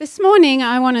This morning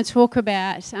I want to talk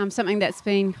about something that's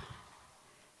been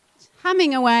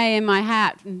humming away in my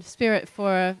heart and spirit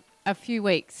for a few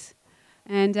weeks.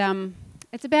 And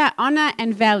it's about honour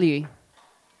and value.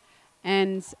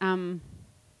 And, sorry,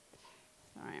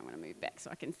 I want to move back so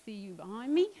I can see you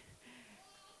behind me.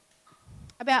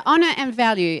 About honour and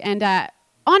value. And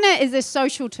honour is a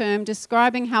social term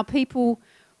describing how people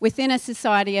within a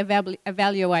society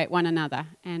evaluate one another.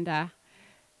 And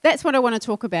that's what I want to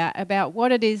talk about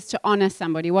what it is to honour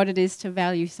somebody, what it is to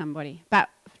value somebody. But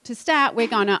to start, we're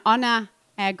going to honour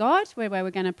our God, where we're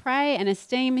going to pray and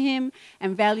esteem Him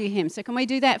and value Him. So can we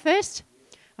do that first?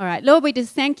 All right. Lord, we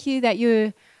just thank you that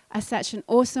you are such an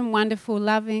awesome, wonderful,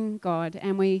 loving God,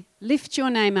 and we lift your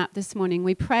name up this morning.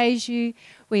 We praise you.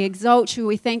 We exalt you.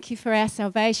 We thank you for our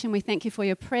salvation. We thank you for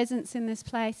your presence in this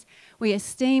place. We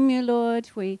esteem you, Lord.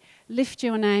 We lift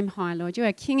your name high, Lord. You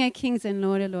are King of kings and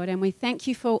Lord of lords, and we thank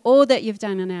you for all that you've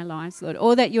done in our lives, Lord,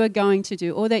 all that you are going to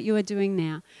do, all that you are doing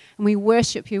now. And we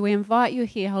worship you. We invite you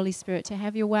here, Holy Spirit, to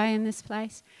have your way in this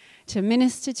place, to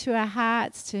minister to our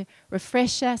hearts, to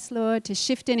refresh us, Lord, to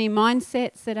shift any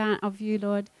mindsets that aren't of you,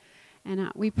 Lord.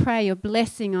 And we pray your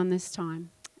blessing on this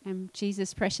time. In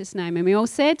Jesus' precious name. And we all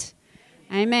said,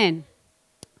 Amen.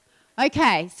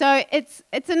 Okay, so it's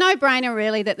a no-brainer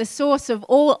really that the source of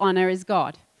all honour is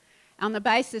God. On the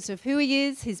basis of who he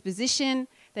is, his position,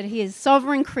 that he is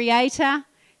sovereign creator,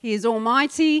 he is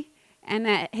almighty, and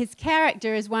that his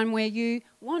character is one where you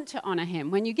want to honour him.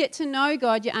 When you get to know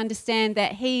God, you understand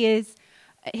that he is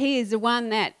the one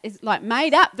that is like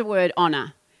made up the word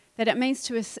honour, that it means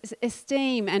to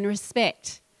esteem and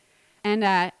respect. And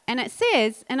it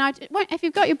says, and if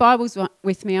you've got your Bibles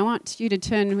with me, I want you to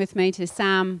turn with me to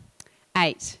Psalm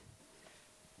 8.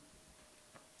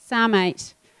 Psalm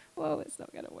 8. Whoa, it's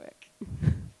not going to work.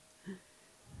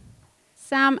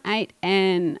 Psalm 8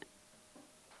 and...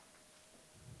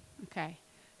 Okay.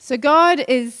 So God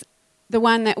is the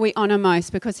one that we honour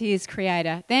most because he is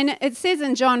creator. Then it says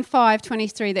in John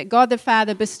 5:23 that God the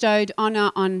Father bestowed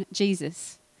honour on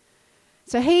Jesus.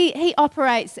 So he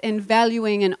operates in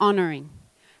valuing and honouring.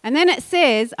 And then it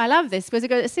says, I love this, because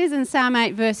it says in Psalm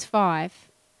 8 verse 5,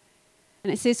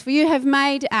 and it says, for you have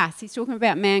made us, he's talking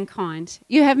about mankind,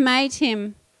 you have made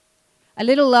him a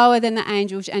little lower than the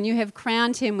angels, and you have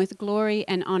crowned him with glory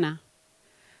and honour.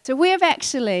 So we have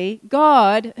actually,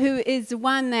 God, who is the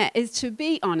one that is to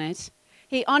be honoured,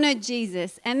 he honoured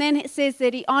Jesus, and then it says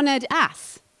that he honoured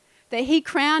us, that he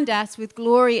crowned us with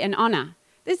glory and honour.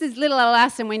 This is little old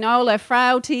us, and we know all our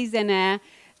frailties and our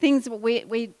things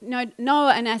we know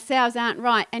and ourselves aren't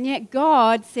right. And yet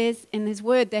God says in his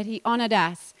word that he honoured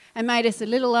us and made us a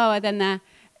little lower than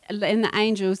the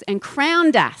angels and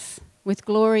crowned us with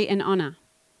glory and honour.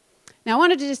 Now I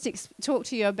wanted to just talk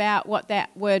to you about what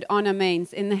that word honour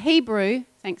means. In the Hebrew,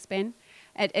 thanks Ben,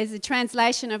 it is a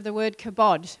translation of the word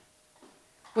kabod,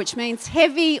 which means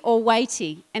heavy or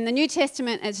weighty. In the New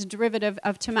Testament, it's a derivative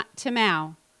of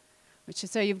tamau.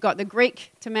 So you've got the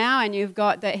Greek tamau and you've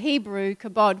got the Hebrew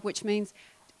kabod, which means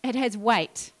it has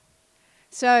weight.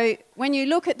 So when you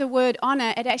look at the word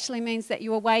honour, it actually means that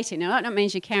you are weighty. Now, that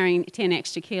means you're carrying 10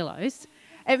 extra kilos.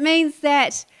 It means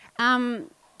that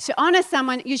to honour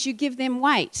someone is you give them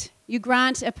weight. You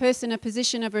grant a person a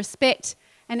position of respect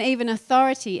and even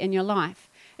authority in your life.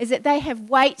 Is that they have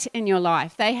weight in your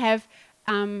life. They have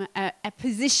a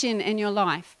position in your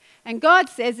life. And God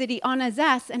says that he honours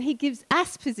us and he gives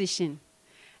us position.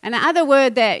 And the other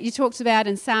word that you talked about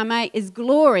in Psalm 8 is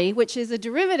glory, which is a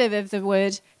derivative of the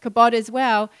word kabod as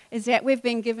well, is that we've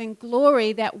been given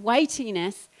glory, that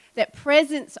weightiness, that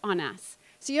presence on us.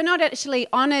 So you're not actually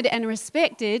honoured and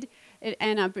respected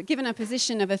and given a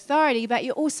position of authority, but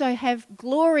you also have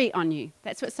glory on you.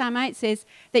 That's what Psalm 8 says,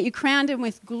 that you crowned him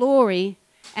with glory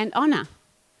and honour.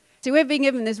 So we've been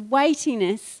given this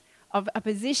weightiness of a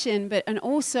position, and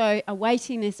also a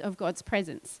weightiness of God's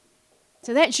presence.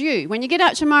 So that's you. When you get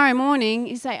up tomorrow morning,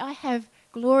 you say, I have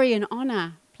glory and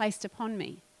honour placed upon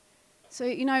me.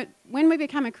 So, when we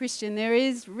become a Christian, there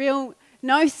is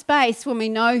no space when we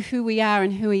know who we are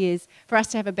and who he is for us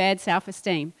to have a bad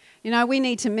self-esteem. We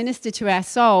need to minister to our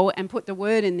soul and put the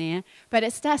word in there, but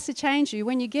it starts to change you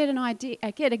when you get an idea,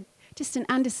 just an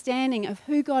understanding of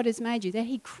who God has made you, that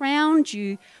he crowned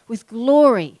you with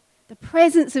glory, the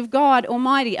presence of God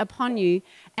Almighty upon you,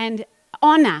 and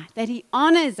honour, that he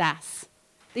honours us,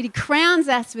 that he crowns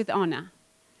us with honour.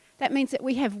 That means that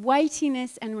we have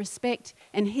weightiness and respect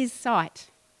in his sight.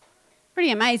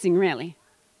 Pretty amazing, really.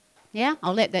 Yeah,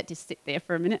 I'll let that just sit there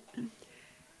for a minute.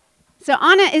 So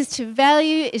honour is to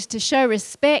value, is to show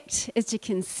respect, is to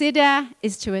consider,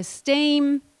 is to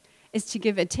esteem, is to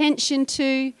give attention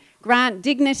to, grant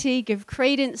dignity, give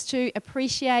credence to,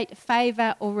 appreciate,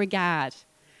 favour or regard.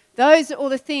 Those are all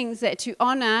the things that to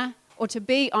honour or to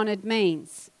be honoured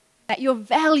means. That you're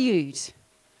valued.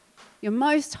 You're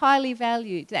most highly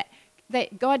valued.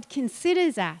 That God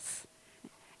considers us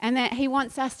and that he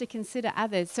wants us to consider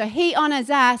others. So he honours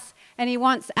us and he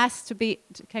wants us to be,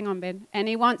 hang on Ben, and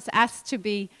he wants us to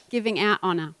be giving out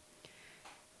honour.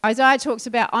 Isaiah talks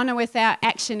about honour without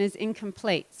action is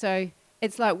incomplete. So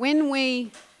it's like when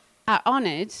we are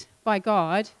honoured by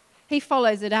God, he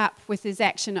follows it up with his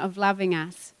action of loving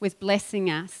us, with blessing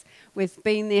us, with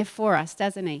being there for us,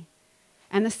 doesn't he?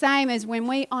 And the same as when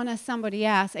we honour somebody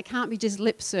else, it can't be just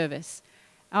lip service.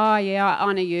 Oh yeah, I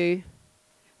honour you.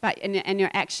 But in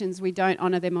your actions, we don't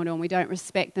honour them at all. We don't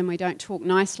respect them. We don't talk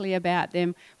nicely about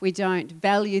them. We don't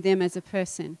value them as a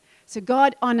person. So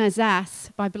God honours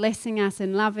us by blessing us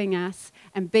and loving us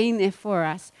and being there for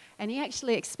us. And he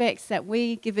actually expects that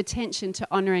we give attention to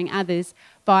honouring others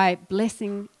by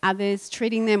blessing others,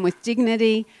 treating them with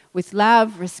dignity, with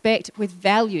love, respect, with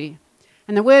value.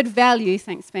 And the word value,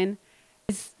 thanks Ben,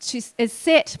 is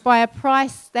set by a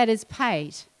price that is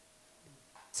paid.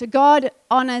 So God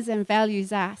honours and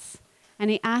values us, and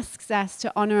he asks us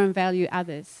to honour and value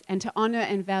others and to honour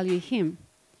and value him.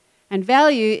 And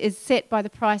value is set by the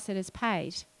price that is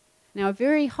paid. Now, a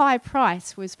very high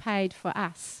price was paid for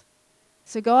us.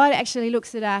 So God actually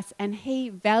looks at us and he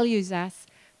values us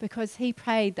because he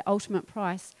paid the ultimate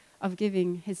price of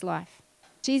giving his life.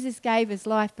 Jesus gave his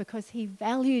life because he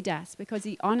valued us, because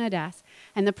he honoured us.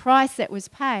 And the price that was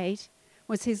paid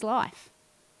was his life.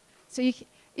 So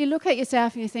you look at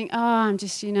yourself and you think, oh, I'm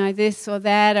just, this or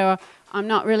that, or I'm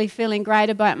not really feeling great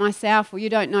about myself, or you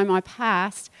don't know my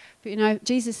past. But,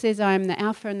 Jesus says, I am the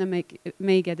Alpha and the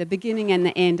Omega, the beginning and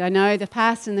the end. I know the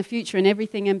past and the future and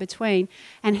everything in between.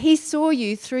 And he saw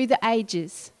you through the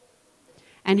ages.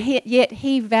 And yet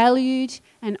he valued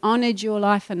and honoured your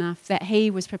life enough that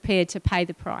he was prepared to pay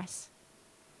the price.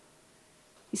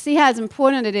 You see how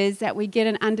important it is that we get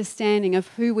an understanding of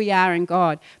who we are in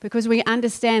God, because we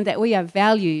understand that we are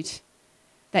valued,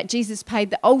 that Jesus paid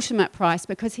the ultimate price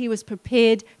because he was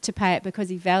prepared to pay it because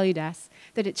he valued us,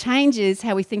 that it changes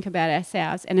how we think about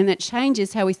ourselves and then it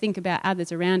changes how we think about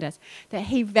others around us, that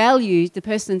he valued the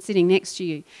person sitting next to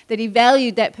you, that he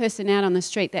valued that person out on the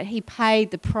street, that he paid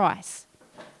the price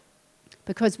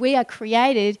because we are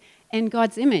created in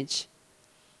God's image.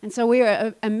 And so we are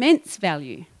of immense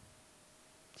value.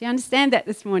 Do you understand that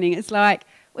this morning? It's like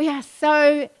we are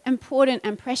so important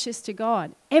and precious to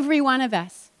God, every one of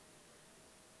us.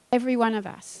 Every one of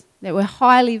us, that we're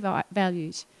highly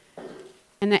valued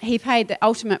and that he paid the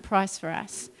ultimate price for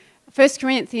us. 1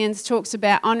 Corinthians talks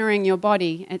about honouring your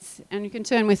body. And you can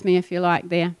turn with me if you like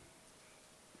there.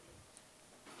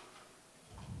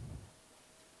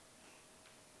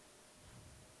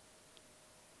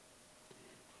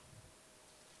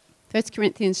 First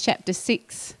Corinthians chapter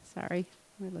 6. Sorry,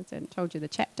 I hadn't told you the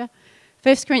chapter.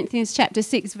 1 Corinthians chapter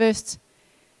 6 verse.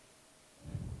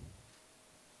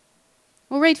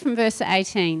 We'll read from verse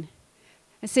 18.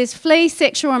 It says, flee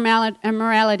sexual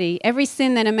immorality. Every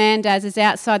sin that a man does is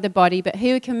outside the body, but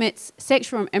he who commits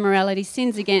sexual immorality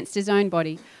sins against his own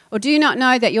body. Or do you not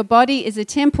know that your body is a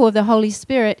temple of the Holy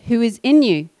Spirit who is in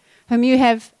you, whom you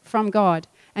have from God?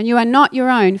 And you are not your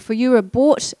own, for you were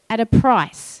bought at a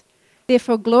price.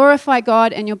 Therefore glorify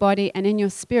God in your body and in your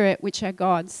spirit, which are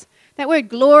God's. That word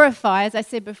glorify, as I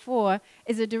said before,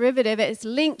 is a derivative. It's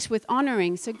linked with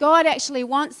honouring. So God actually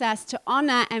wants us to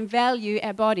honour and value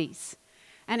our bodies.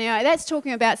 And that's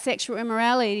talking about sexual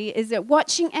immorality, is that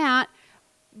watching out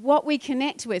what we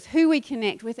connect with, who we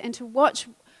connect with, and to watch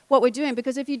what we're doing.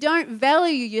 Because if you don't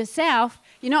value yourself,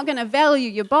 you're not going to value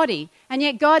your body. And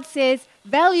yet God says,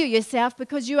 value yourself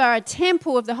because you are a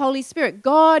temple of the Holy Spirit.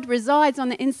 God resides on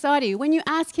the inside of you. When you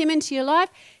ask him into your life,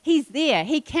 he's there.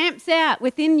 He camps out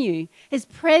within you. His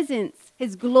presence,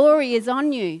 his glory is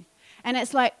on you. And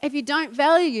it's like, if you don't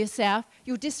value yourself,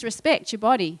 you'll disrespect your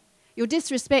body. You'll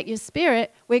disrespect your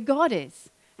spirit where God is.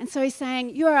 And so he's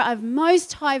saying, you are of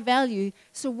most high value,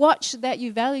 so watch that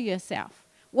you value yourself.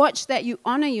 Watch that you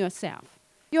honour yourself.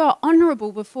 You are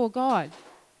honourable before God.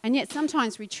 And yet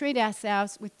sometimes we treat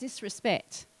ourselves with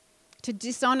disrespect, to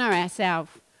dishonour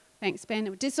ourselves. Thanks,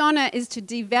 Ben. Dishonour is to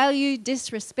devalue,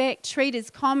 disrespect, treat as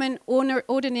common,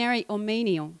 ordinary or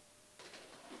menial.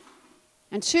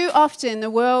 And too often the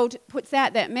world puts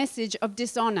out that message of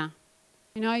dishonour.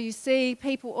 You see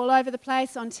people all over the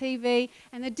place on TV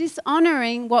and they're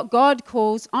dishonouring what God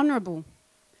calls honourable.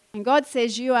 And God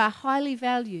says you are highly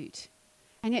valued.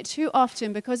 And yet too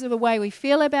often, because of the way we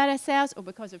feel about ourselves or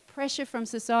because of pressure from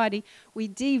society, we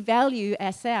devalue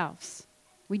ourselves.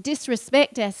 We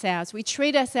disrespect ourselves. We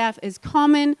treat ourselves as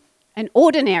common and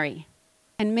ordinary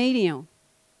and menial.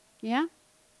 Yeah?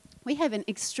 We have an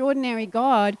extraordinary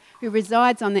God who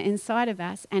resides on the inside of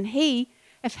us. And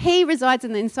if he resides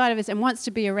on the inside of us and wants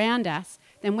to be around us,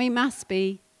 then we must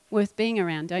be worth being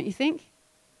around, don't you think?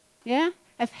 Yeah?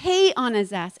 If he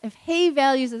honors us, if he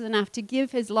values us enough to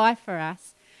give his life for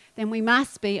us, then we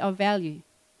must be of value.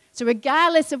 So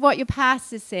regardless of what your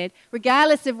pastor said,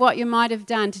 regardless of what you might have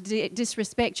done to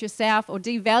disrespect yourself or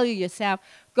devalue yourself,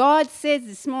 God says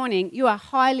this morning, you are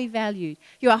highly valued.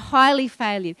 You are highly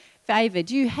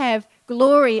favored. You have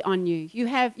glory on you.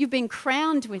 You've been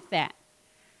crowned with that.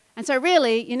 And so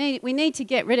really, we need to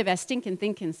get rid of our stinking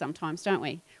thinking sometimes, don't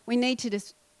we? We need to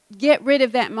just get rid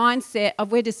of that mindset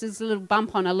of we're just this little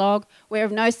bump on a log, we're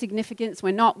of no significance,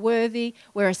 we're not worthy,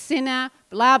 we're a sinner,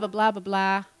 blah, blah, blah, blah,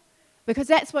 blah. Because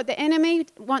that's what the enemy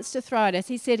wants to throw at us.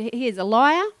 He said he is a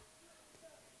liar.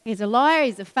 He's a liar.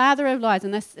 He's the father of lies.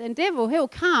 And the devil, he'll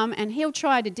come and he'll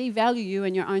try to devalue you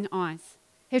in your own eyes.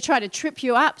 He'll try to trip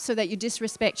you up so that you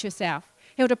disrespect yourself.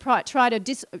 He'll try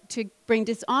to bring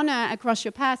dishonor across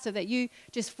your path so that you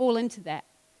just fall into that.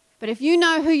 But if you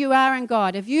know who you are in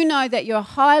God, if you know that you're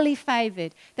highly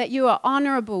favored, that you are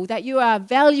honorable, that you are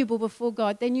valuable before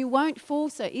God, then you won't fall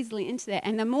so easily into that.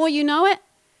 And the more you know it,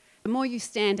 the more you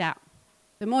stand up,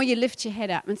 the more you lift your head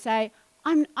up and say,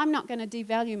 I'm not going to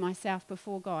devalue myself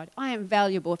before God. I am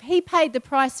valuable. If he paid the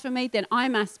price for me, then I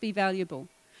must be valuable.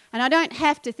 And I don't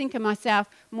have to think of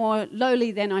myself more lowly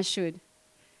than I should.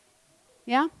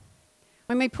 Yeah?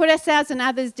 When we put ourselves and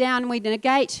others down, we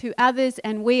negate who others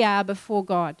and we are before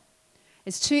God.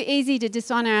 It's too easy to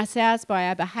dishonor ourselves by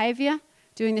our behavior,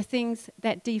 doing the things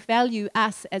that devalue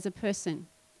us as a person.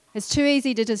 It's too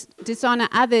easy to dishonor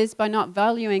others by not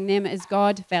valuing them as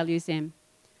God values them.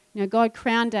 You know, God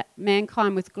crowned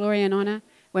mankind with glory and honor.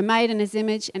 We're made in his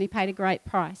image and he paid a great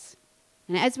price.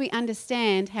 And as we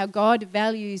understand how God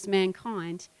values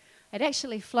mankind, it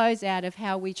actually flows out of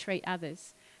how we treat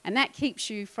others. And that keeps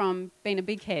you from being a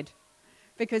big head.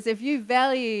 Because if you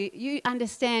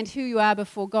understand who you are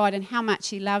before God and how much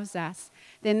he loves us,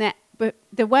 then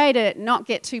the way to not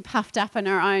get too puffed up in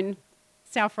our own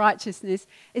self-righteousness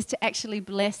is to actually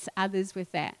bless others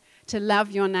with that, to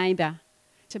love your neighbor,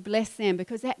 to bless them,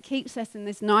 because that keeps us in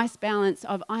this nice balance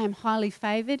of I am highly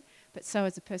favored, but so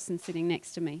is the person sitting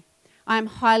next to me. I am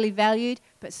highly valued,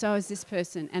 but so is this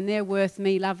person, and they're worth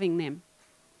me loving them.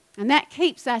 And that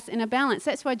keeps us in a balance.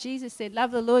 That's why Jesus said,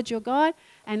 love the Lord your God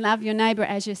and love your neighbor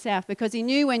as yourself. Because he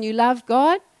knew when you love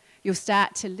God, you'll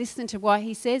start to listen to what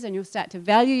he says and you'll start to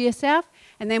value yourself.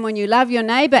 And then when you love your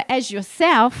neighbor as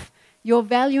yourself, you're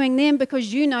valuing them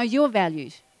because you know you're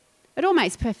valued. It all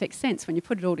makes perfect sense when you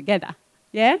put it all together.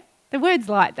 Yeah? The word's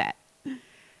like that.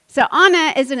 So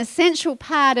honor is an essential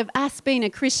part of us being a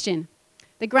Christian.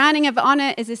 The granting of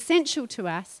honor is essential to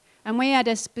us. And we are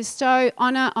to bestow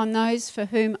honor on those for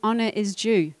whom honor is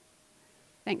due.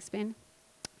 Thanks, Ben.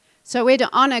 So we're to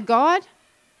honor God.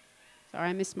 Sorry,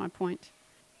 I missed my point.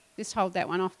 Just hold that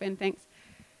one off, Ben, thanks.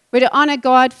 We're to honor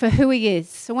God for who he is.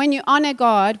 So when you honor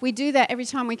God, we do that every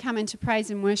time we come into praise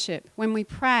and worship. When we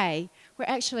pray, we're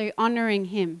actually honoring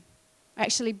him. We're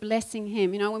actually blessing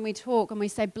him. You know, when we talk and we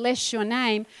say, bless your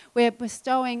name, we're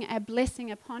bestowing a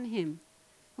blessing upon him.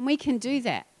 And we can do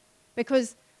that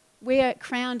because we're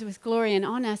crowned with glory and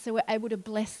honor, so we're able to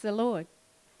bless the Lord.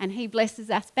 And he blesses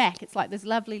us back. It's like this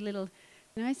lovely little,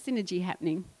 synergy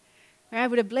happening. We're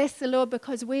able to bless the Lord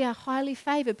because we are highly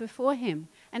favored before him.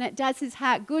 And it does his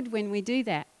heart good when we do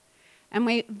that. And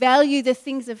we value the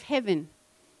things of heaven.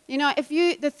 You know,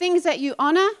 the things that you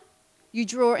honor, you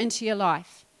draw into your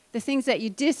life. The things that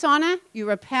you dishonor, you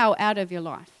repel out of your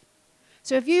life.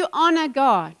 So if you honor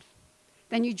God,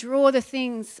 then you draw the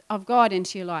things of God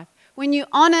into your life. When you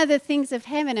honor the things of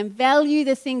heaven and value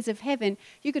the things of heaven,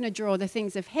 you're going to draw the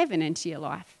things of heaven into your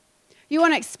life. You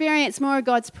want to experience more of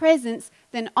God's presence,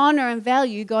 then honor and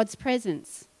value God's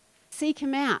presence. Seek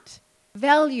him out.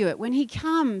 Value it. When he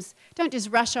comes, don't just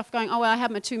rush off going, I have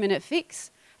my 2-minute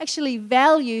fix. Actually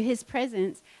value his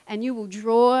presence and you will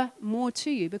draw more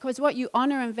to you, because what you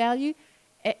honor and value,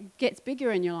 it gets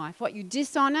bigger in your life. What you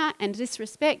dishonor and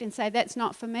disrespect and say that's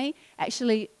not for me,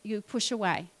 actually you push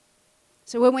away.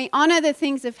 So when we honor the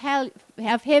things of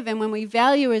heaven, when we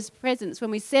value his presence,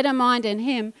 when we set our mind in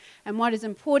him and what is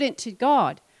important to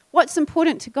God, what's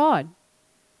important to God?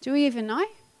 Do we even know?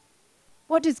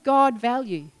 What does God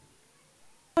value?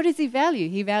 What does he value?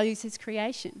 He values his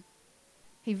creation.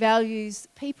 He values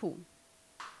people.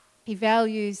 He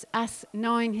values us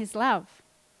knowing his love.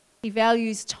 He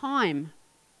values time.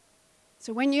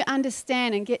 So when you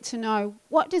understand and get to know,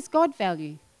 what does God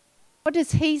value? What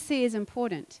does he see as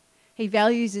important? He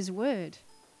values his word.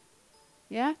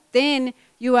 Yeah? Then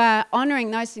you are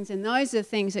honouring those things, and those are the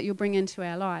things that you'll bring into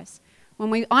our lives. When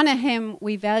we honour him,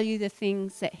 we value the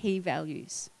things that he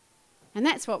values. And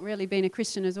that's what really being a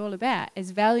Christian is all about,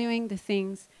 is valuing the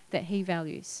things that he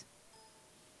values.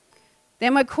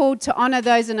 Then we're called to honour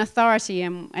those in authority,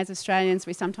 and as Australians,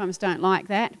 we sometimes don't like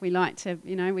that. We like to,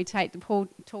 we take the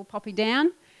tall poppy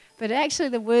down. But actually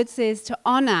the word says to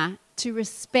honour, to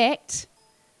respect.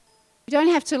 We don't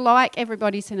have to like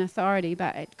everybody's in authority,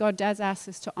 but God does ask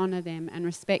us to honour them and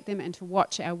respect them and to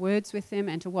watch our words with them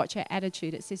and to watch our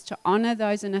attitude. It says to honour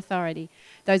those in authority,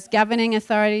 those governing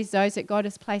authorities, those that God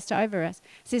has placed over us.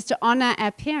 It says to honour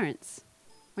our parents.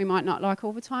 We might not like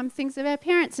all the time things that our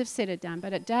parents have said or done,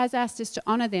 but it does ask us to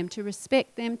honour them, to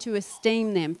respect them, to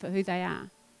esteem them for who they are.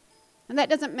 And that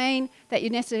doesn't mean that you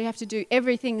necessarily have to do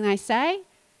everything they say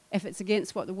if it's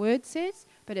against what the word says,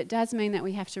 but it does mean that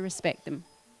we have to respect them.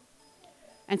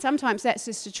 And sometimes that's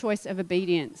just a choice of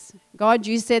obedience. God,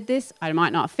 you said this. I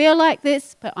might not feel like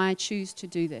this, but I choose to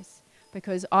do this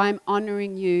because I'm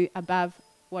honouring you above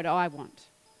what I want.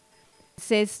 It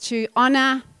says to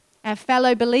honour our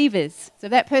fellow believers. So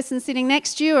that person sitting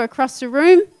next to you or across the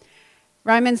room,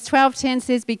 Romans 12:10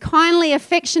 says, be kindly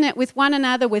affectionate with one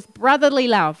another with brotherly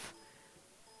love.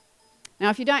 Now,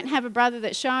 if you don't have a brother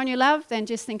that's showing you love, then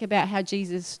just think about how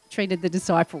Jesus treated the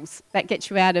disciples. That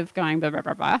gets you out of going blah, blah,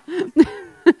 blah, blah.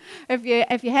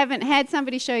 If you haven't had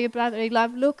somebody show you brotherly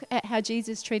love, look at how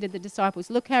Jesus treated the disciples.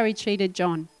 Look how he treated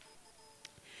John.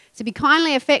 So be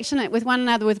kindly affectionate with one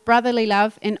another with brotherly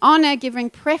love, in honour, giving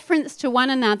preference to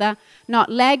one another,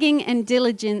 not lagging in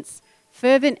diligence,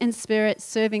 fervent in spirit,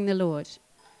 serving the Lord.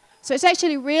 So it's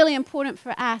actually really important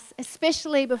for us,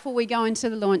 especially before we go into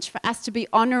the launch, for us to be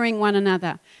honouring one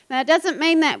another. Now, it doesn't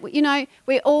mean that,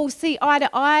 we all see eye to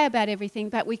eye about everything,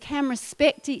 but we can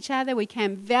respect each other, we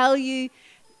can value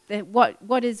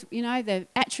what is, the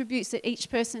attributes that each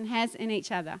person has in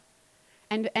each other.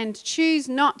 And choose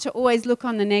not to always look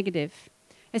on the negative.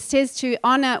 It says to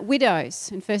honour widows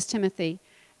in 1 Timothy.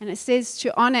 And it says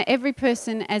to honour every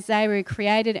person as they were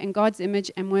created in God's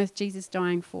image and worth Jesus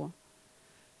dying for.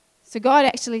 So God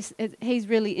actually, he's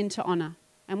really into honour.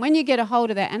 And when you get a hold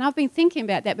of that, and I've been thinking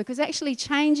about that because it actually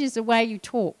changes the way you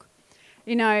talk.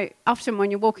 Often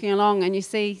when you're walking along and you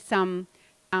see some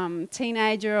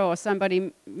teenager or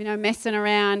somebody, messing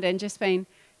around and just being,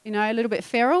 a little bit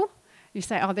feral, you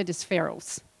say, oh, they're just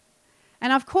ferals.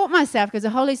 And I've caught myself because the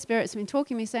Holy Spirit's been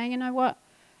talking to me saying, you know what,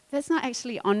 that's not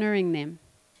actually honouring them.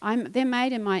 They're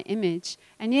made in my image.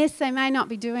 And yes, they may not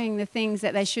be doing the things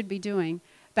that they should be doing,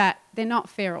 but they're not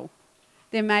feral.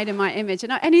 They're made in my image.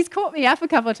 And he's caught me up a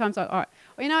couple of times like, all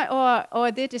right,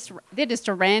 or they're just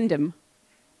a random.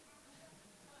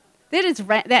 They're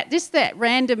just that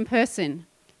random person.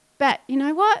 But you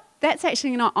know what? That's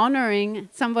actually not honouring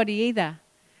somebody either.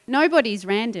 Nobody's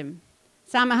random.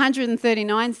 Psalm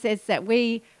 139 says that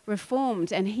we were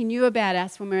formed and he knew about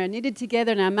us when we were knitted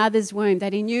together in our mother's womb,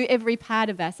 that he knew every part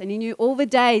of us and he knew all the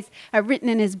days are written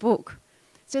in his book.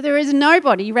 So there is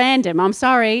nobody random. I'm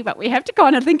sorry, but we have to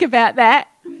kind of think about that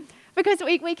because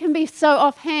we can be so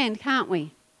offhand, can't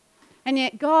we? And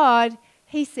yet God,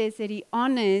 he says that he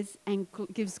honours and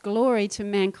gives glory to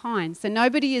mankind. So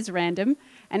nobody is random.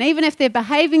 And even if they're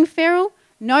behaving feral,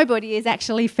 nobody is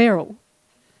actually feral.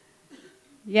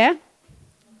 Yeah?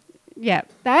 Yeah,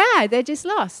 they are. They're just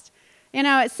lost.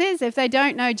 It says if they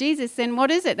don't know Jesus, then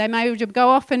what is it? They may go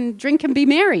off and drink and be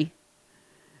merry.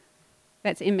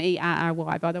 That's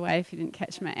M-E-R-R-Y, by the way, if you didn't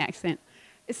catch my accent.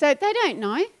 So they don't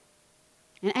know.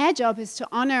 And our job is to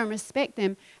honour and respect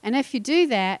them. And if you do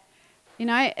that,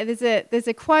 there's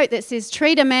a quote that says,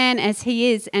 treat a man as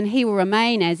he is and he will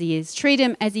remain as he is. Treat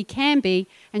him as he can be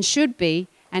and should be,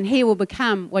 and he will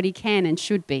become what he can and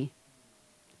should be.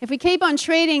 If we keep on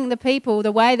treating the people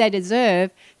the way they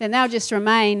deserve, then they'll just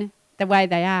remain the way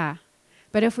they are.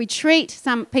 But if we treat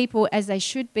some people as they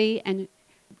should be and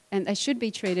they should be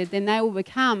treated, then they will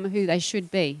become who they should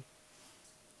be.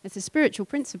 It's a spiritual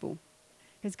principle.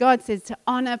 Because God says to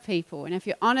honour people. And if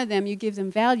you honour them, you give them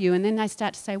value. And then they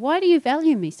start to say, why do you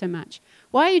value me so much?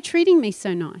 Why are you treating me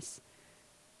so nice?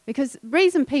 Because the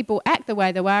reason people act the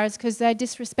way they are is because they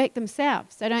disrespect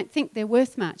themselves. They don't think they're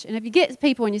worth much. And if you get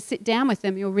people and you sit down with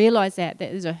them, you'll realise that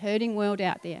there's a hurting world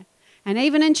out there. And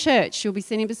even in church, you'll be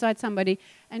sitting beside somebody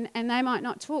and they might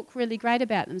not talk really great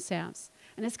about themselves.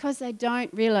 And it's because they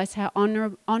don't realise how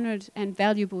honoured and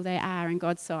valuable they are in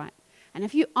God's sight. And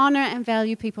if you honour and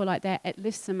value people like that, it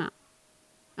lifts them up.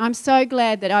 I'm so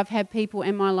glad that I've had people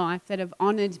in my life that have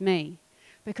honoured me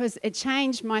because it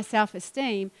changed my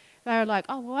self-esteem. They were like,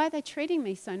 oh, why are they treating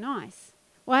me so nice?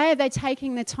 Why are they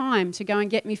taking the time to go and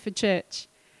get me for church?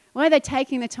 Why are they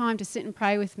taking the time to sit and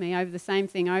pray with me over the same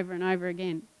thing over and over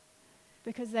again?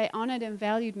 Because they honoured and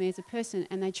valued me as a person,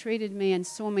 and they treated me and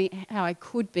saw me how I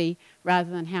could be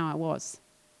rather than how I was.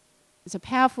 It's a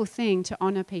powerful thing to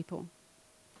honour people.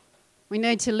 We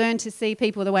need to learn to see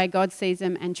people the way God sees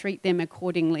them and treat them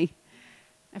accordingly.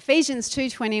 Ephesians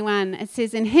 2:21, it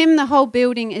says, "In him the whole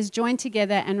building is joined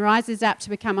together and rises up to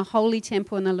become a holy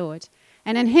temple in the Lord.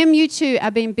 And in him you too are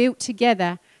being built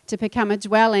together to become a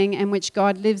dwelling in which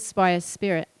God lives by his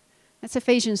Spirit." That's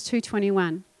Ephesians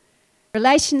 2:21.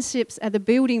 Relationships are the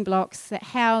building blocks that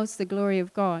house the glory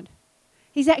of God.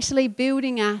 He's actually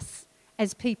building us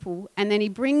as people, and then he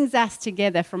brings us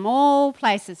together from all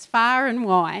places, far and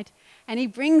wide, and he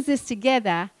brings us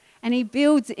together and he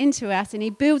builds into us and he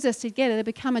builds us together to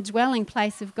become a dwelling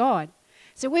place of God.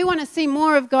 So we want to see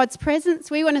more of God's presence.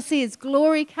 We want to see his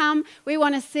glory come. We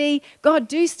want to see God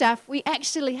do stuff. We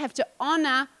actually have to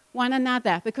honour one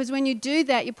another, because when you do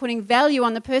that, you're putting value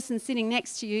on the person sitting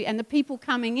next to you and the people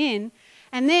coming in.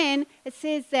 And then it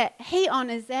says that he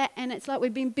honours that, and it's like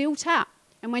we've been built up.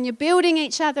 And when you're building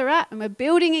each other up and we're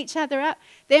building each other up,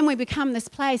 then we become this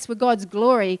place where God's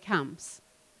glory comes.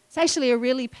 It's actually a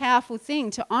really powerful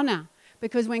thing to honour,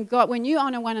 because when you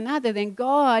honour one another, then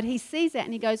God, he sees that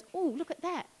and he goes, "Oh, look at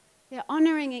that. They're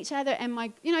honouring each other."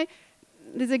 And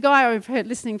there's a guy I've heard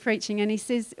listening preaching, and he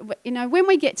says, when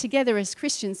we get together as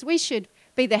Christians, we should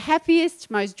be the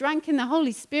happiest, most drunk in the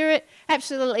Holy Spirit,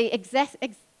 absolutely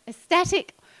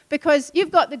ecstatic, because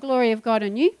you've got the glory of God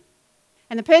on you,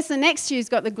 and the person next to you's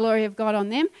got the glory of God on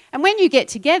them. And when you get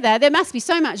together, there must be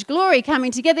so much glory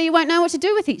coming together, you won't know what to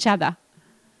do with each other.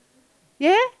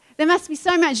 Yeah? There must be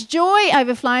so much joy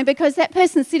overflowing, because that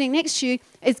person sitting next to you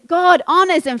is God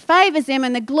honours and favours them,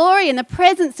 and the glory and the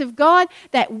presence of God,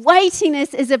 that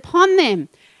weightiness is upon them.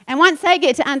 And once they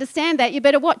get to understand that, you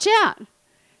better watch out.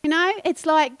 It's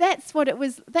like that's what it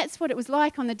was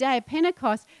like on the day of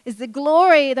Pentecost, is the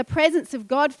glory, the presence of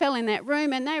God fell in that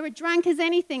room, and they were drunk as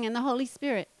anything in the Holy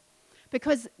Spirit,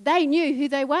 because they knew who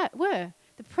they were.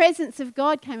 The presence of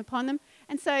God came upon them.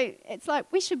 And so it's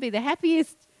like we should be the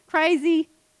happiest, crazy,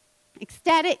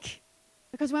 ecstatic,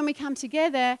 because when we come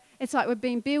together, it's like we're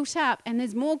being built up and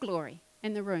there's more glory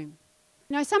in the room.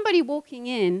 Somebody walking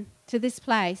in to this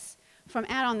place from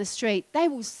out on the street, they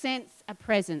will sense a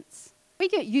presence. We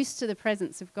get used to the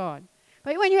presence of God.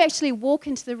 But when you actually walk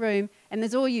into the room and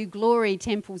there's all you glory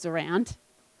temples around,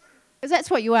 because that's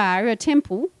what you are, you're a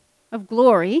temple of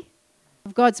glory,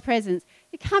 of God's presence.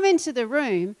 You come into the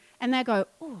room and they go,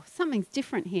 "Oh, something's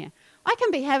different here." I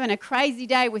can be having a crazy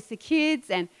day with the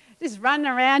kids and just running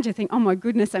around. You think, "Oh my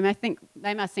goodness, they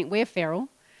must think we're feral."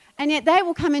 And yet they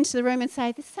will come into the room and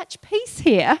say, "There's such peace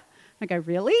here." I go,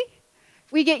 "Really?"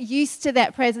 We get used to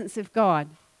that presence of God.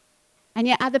 And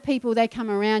yet other people, they come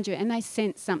around you and they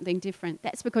sense something different.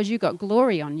 That's because you got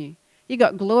glory on you. You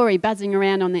got glory buzzing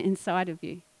around on the inside of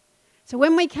you. So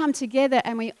when we come together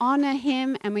and we honour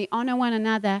him and we honour one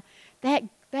another, that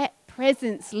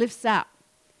presence lifts up.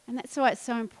 And that's why it's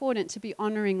so important to be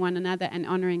honouring one another and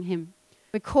honouring him.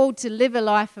 We're called to live a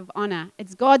life of honour.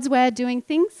 It's God's way of doing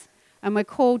things, and we're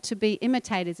called to be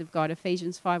imitators of God,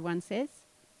 Ephesians 5:1 says.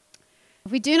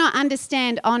 If we do not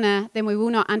understand honour, then we will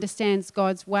not understand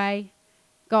God's way,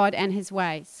 God and his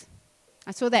ways.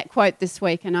 I saw that quote this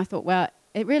week and I thought, well,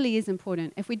 it really is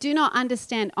important. If we do not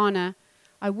understand honour,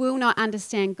 I will not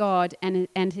understand God and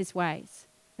his ways,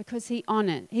 because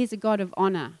he's a God of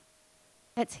honour.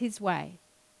 That's his way.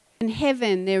 In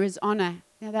heaven, there is honour.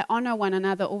 They honour one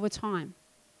another all the time.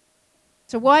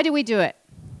 So why do we do it?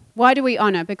 Why do we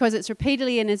honour? Because it's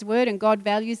repeatedly in his word and God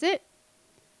values it.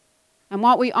 And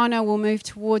what we honour will move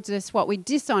towards us. What we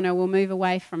dishonour will move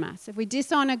away from us. If we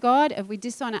dishonour God, if we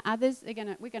dishonour others, we're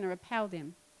going to repel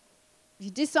them. If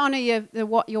you dishonour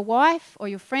your wife or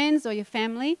your friends or your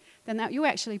family, then you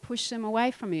actually push them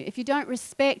away from you. If you don't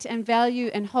respect and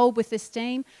value and hold with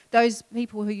esteem those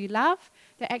people who you love,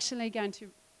 they're actually going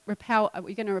to you're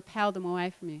going to repel them away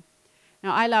from you.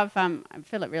 Now, I love,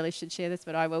 Philip really should share this,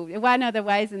 but I will. One of the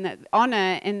ways in that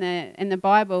honour in the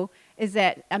Bible is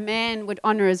that a man would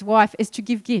honour his wife is to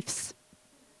give gifts.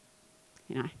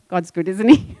 God's good, isn't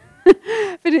he?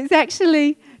 But it's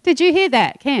actually, did you hear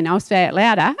that? Ken, I'll say it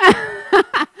louder.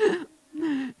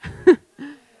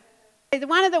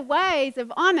 One of the ways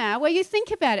of honour, well, you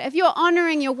think about it. If you're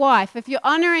honouring your wife, if you're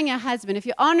honouring your husband, if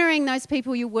you're honouring those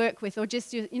people you work with or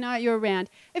just you're around,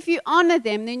 if you honour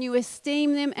them, then you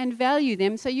esteem them and value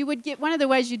them. So you would one of the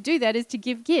ways you do that is to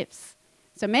give gifts.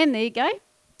 So men, there you go.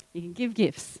 You can give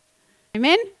gifts.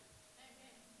 Amen?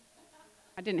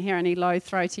 I didn't hear any low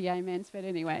throaty amens, but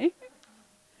anyway.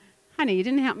 Honey, you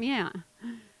didn't help me out.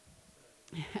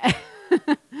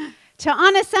 To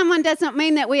honour someone does not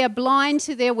mean that we are blind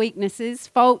to their weaknesses,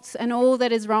 faults, and all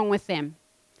that is wrong with them.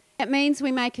 It means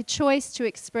we make a choice to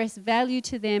express value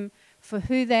to them for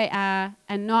who they are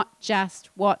and not just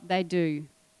what they do.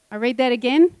 I read that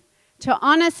again. To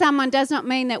honour someone does not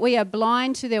mean that we are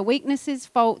blind to their weaknesses,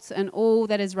 faults, and all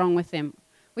that is wrong with them.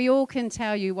 We all can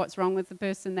tell you what's wrong with the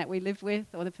person that we live with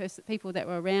or the people that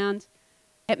we're around.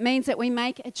 It means that we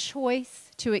make a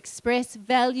choice to express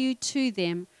value to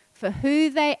them for who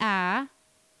they are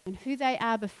and who they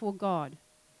are before God,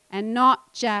 and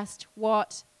not just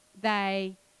what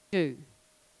they do.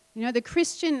 You know, the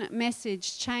Christian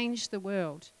message changed the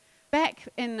world. Back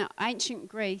in ancient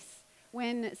Greece,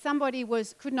 when somebody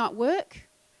could not work,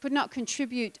 could not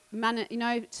contribute money,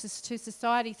 to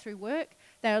society through work,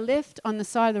 they were left on the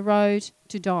side of the road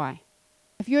to die.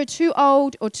 If you're too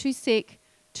old or too sick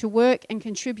to work and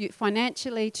contribute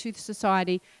financially to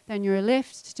society, then you're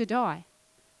left to die.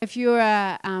 If you're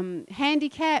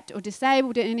handicapped or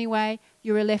disabled in any way,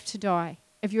 you're left to die.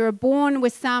 If you're born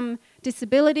with some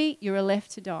disability, you're left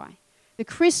to die. The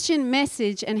Christian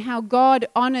message and how God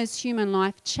honours human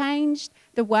life changed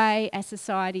the way our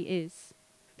society is.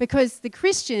 Because the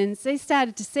Christians, they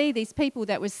started to see these people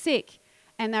that were sick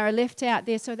and they were left out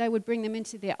there, so they would bring them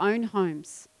into their own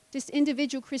homes. Just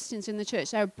individual Christians in the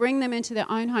church, they would bring them into their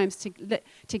own homes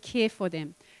to care for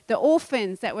them. The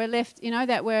orphans that were left,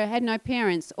 had no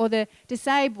parents, or the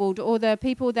disabled, or the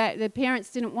people that the parents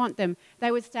didn't want them,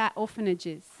 they would start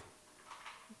orphanages.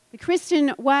 The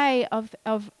Christian way of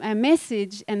a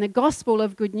message and the gospel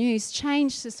of good news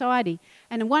changed society.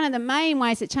 And one of the main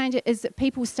ways it changed it is that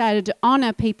people started to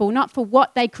honour people, not for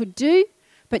what they could do,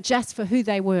 but just for who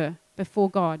they were before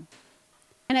God.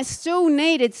 And it's still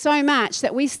needed so much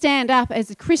that we stand up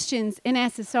as Christians in our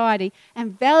society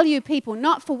and value people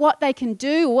not for what they can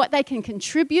do or what they can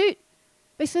contribute.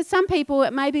 Because some people,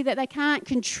 it may be that they can't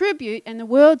contribute in the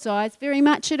world's eyes very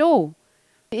much at all.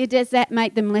 Does that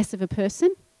make them less of a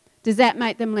person? Does that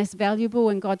make them less valuable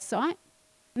in God's sight?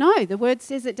 No, the word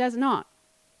says it does not.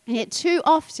 And yet too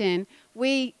often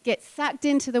we get sucked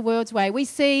into the world's way. We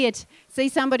see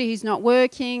somebody who's not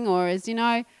working or is,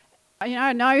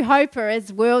 no hoper, as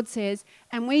the world says,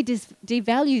 and we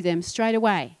devalue them straight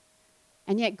away.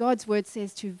 And yet God's word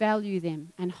says to value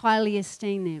them and highly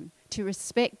esteem them, to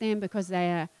respect them because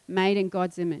they are made in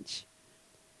God's image.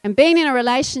 And being in a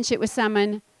relationship with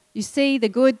someone, you see the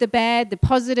good, the bad, the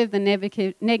positive, the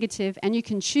negative, and you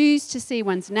can choose to see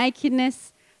one's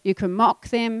nakedness, you can mock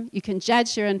them, you can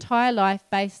judge their entire life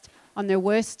based on their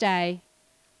worst day.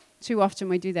 Too often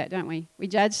we do that, don't we? We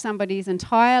judge somebody's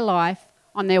entire life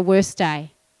on their worst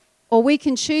day. Or we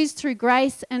can choose through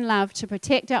grace and love to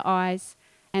protect our eyes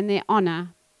and their honour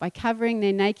by covering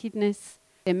their nakedness,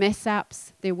 their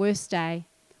mess-ups, their worst day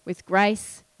with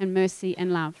grace and mercy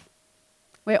and love.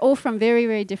 We're all from very,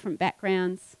 very different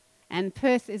backgrounds, and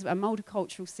Perth is a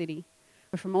multicultural city.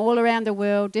 We're from all around the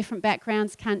world, different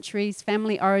backgrounds, countries,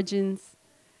 family origins,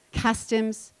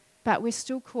 customs, but we're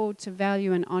still called to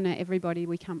value and honour everybody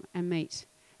we come and meet.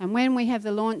 And when we have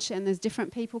the launch and there's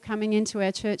different people coming into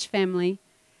our church family,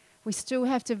 we still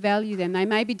have to value them. They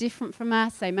may be different from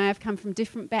us. They may have come from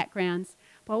different backgrounds.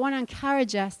 But I want to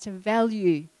encourage us to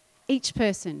value each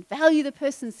person. Value the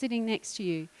person sitting next to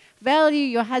you. Value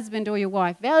your husband or your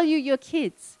wife. Value your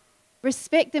kids.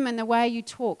 Respect them in the way you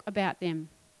talk about them.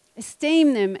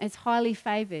 Esteem them as highly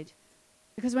favoured.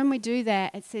 Because when we do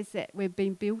that, it says that we've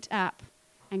been built up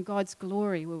and God's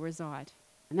glory will reside.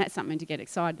 And that's something to get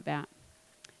excited about.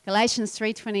 Galatians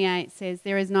 3:28 says,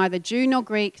 "There is neither Jew nor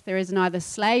Greek, there is neither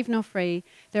slave nor free,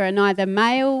 there are neither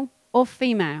male or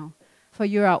female, for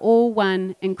you are all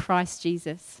one in Christ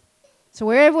Jesus." So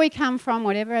wherever we come from,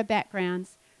 whatever our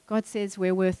backgrounds, God says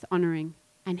we're worth honouring,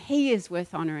 and He is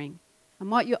worth honouring.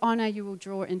 And what you honour, you will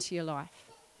draw into your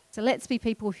life. So let's be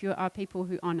people who are people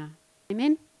who honour.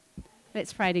 Amen?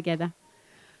 Let's pray together.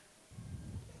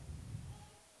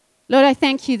 Lord, I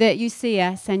thank you that you see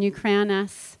us and you crown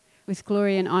us with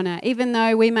glory and honour. Even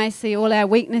though we may see all our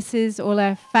weaknesses, all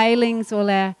our failings, all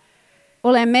our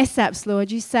mess-ups,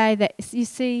 Lord, you say that you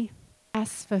see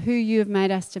us for who you have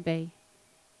made us to be,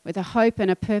 with a hope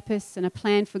and a purpose and a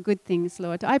plan for good things,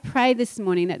 Lord. I pray this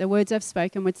morning that the words I've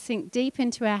spoken would sink deep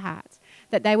into our hearts,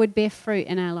 that they would bear fruit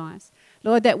in our lives.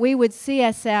 Lord, that we would see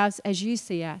ourselves as you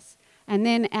see us, and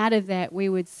then out of that we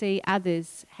would see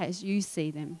others as you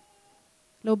see them.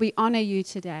 Lord, we honour you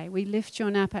today. We lift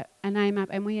your name up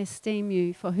and we esteem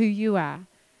you for who you are.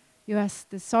 You are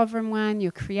the sovereign one,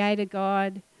 your creator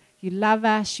God. You love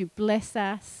us, you bless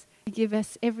us. You give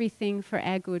us everything for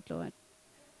our good, Lord.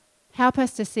 Help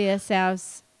us to see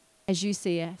ourselves as you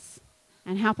see us,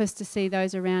 and help us to see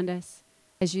those around us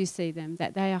as you see them,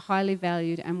 that they are highly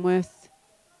valued and worth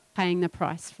paying the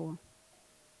price for.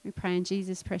 We pray in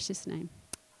Jesus' precious name.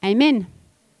 Amen.